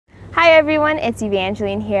Hi everyone, it's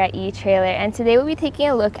Evangeline here at eTrailer, and today we'll be taking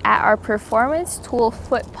a look at our performance tool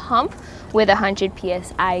foot pump with 100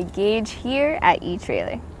 psi gauge here at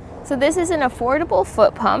eTrailer. So this is an affordable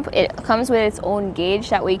foot pump. It comes with its own gauge,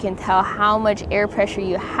 that way you can tell how much air pressure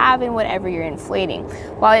you have in whatever you're inflating.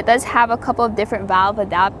 While it does have a couple of different valve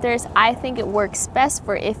adapters, I think it works best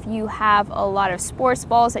for if you have a lot of sports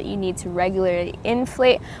balls that you need to regularly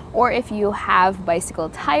inflate, or if you have bicycle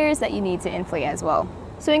tires that you need to inflate as well.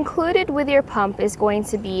 So included with your pump is going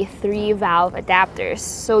to be 3 valve adapters.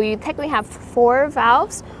 So you technically have 4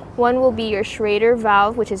 valves. One will be your Schrader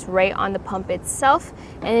valve, which is right on the pump itself,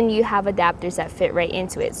 and then you have adapters that fit right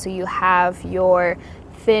into it. So you have your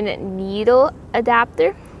thin needle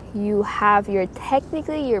adapter, you have your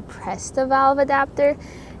Presta valve adapter,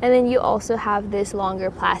 and then you also have this longer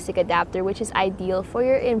plastic adapter, which is ideal for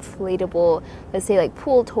your inflatable, let's say like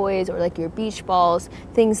pool toys or like your beach balls,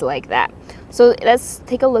 things like that. So let's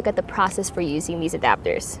take a look at the process for using these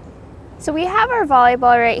adapters. So we have our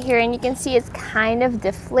volleyball right here, and you can see it's kind of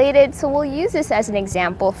deflated. So we'll use this as an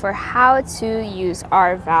example for how to use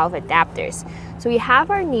our valve adapters. So we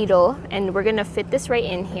have our needle, and we're gonna fit this right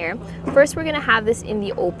in here. First, we're gonna have this in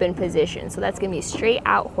the open position. So that's gonna be straight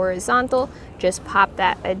out horizontal. Just pop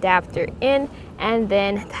that adapter in and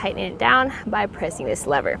then tighten it down by pressing this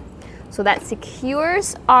lever. So that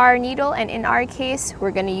secures our needle, and in our case,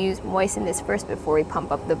 we're gonna moisten this first before we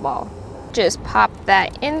pump up the ball. Just pop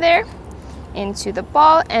that in there into the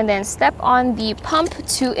ball and then step on the pump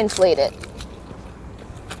to inflate it.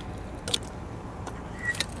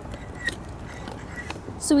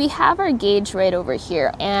 So we have our gauge right over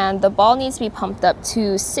here, and the ball needs to be pumped up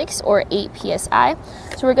to 6 or 8 psi.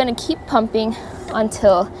 So we're going to keep pumping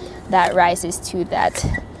until that rises to that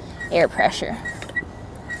air pressure.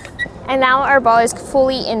 And now our ball is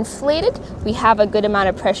fully inflated. We have a good amount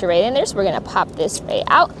of pressure right in there, so we're going to pop this right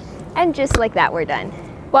out, and just like that, we're done.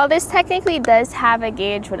 While this technically does have a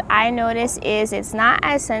gauge, what I notice is it's not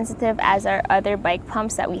as sensitive as our other bike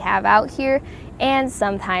pumps that we have out here, and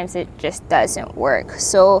sometimes it just doesn't work.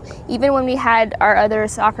 So even when we had our other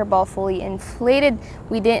soccer ball fully inflated,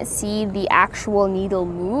 we didn't see the actual needle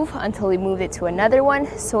move until we moved it to another one,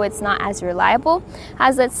 so it's not as reliable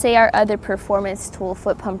as, let's say, our other performance tool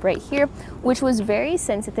foot pump right here, which was very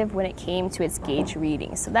sensitive when it came to its gauge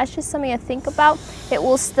reading. So that's just something to think about. It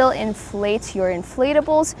will still inflate your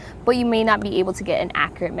inflatables, but you may not be able to get an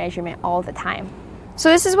accurate measurement all the time. So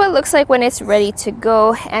this is what it looks like when it's ready to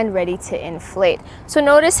go and ready to inflate. So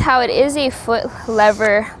notice how it is a foot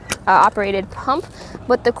lever operated pump,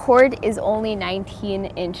 but the cord is only 19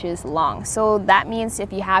 inches long. So that means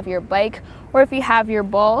if you have your bike or if you have your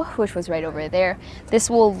ball, which was right over there, this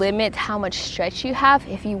will limit how much stretch you have.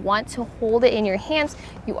 If you want to hold it in your hands,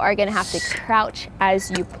 you are gonna have to crouch as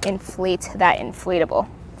you inflate that inflatable.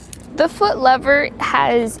 The foot lever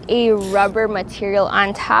has a rubber material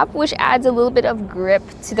on top, which adds a little bit of grip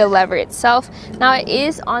to the lever itself. Now it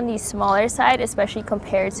is on the smaller side, especially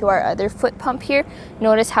compared to our other foot pump here.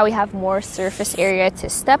 Notice how we have more surface area to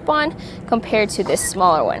step on compared to this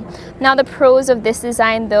smaller one. Now the pros of this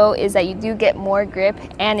design though is that you do get more grip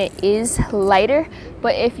and it is lighter,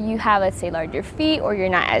 but if you have, let's say, larger feet or you're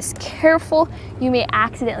not as careful, you may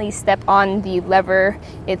accidentally step on the lever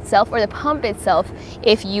itself or the pump itself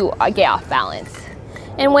if you get off balance.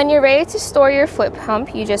 And when you're ready to store your foot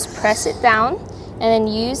pump, you just press it down and then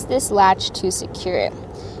use this latch to secure it.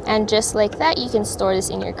 And just like that, you can store this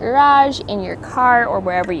in your garage, in your car, or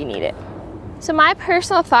wherever you need it. So my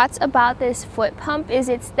personal thoughts about this foot pump is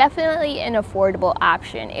it's definitely an affordable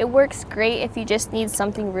option. It works great if you just need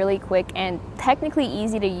something really quick and technically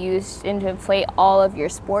easy to use and to inflate all of your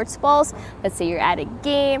sports balls. Let's say you're at a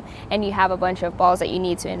game and you have a bunch of balls that you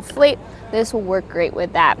need to inflate. This will work great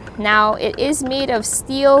with that. Now it is made of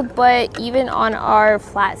steel, but even on our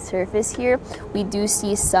flat surface here, we do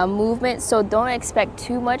see some movement. So don't expect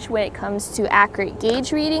too much when it comes to accurate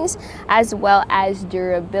gauge readings as well as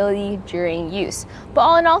durability during use. But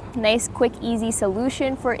all in all, nice, quick, easy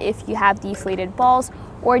solution for if you have deflated balls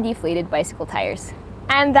or deflated bicycle tires.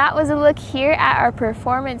 And that was a look here at our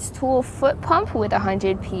performance tool foot pump with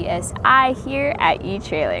 100 psi here at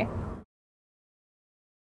eTrailer.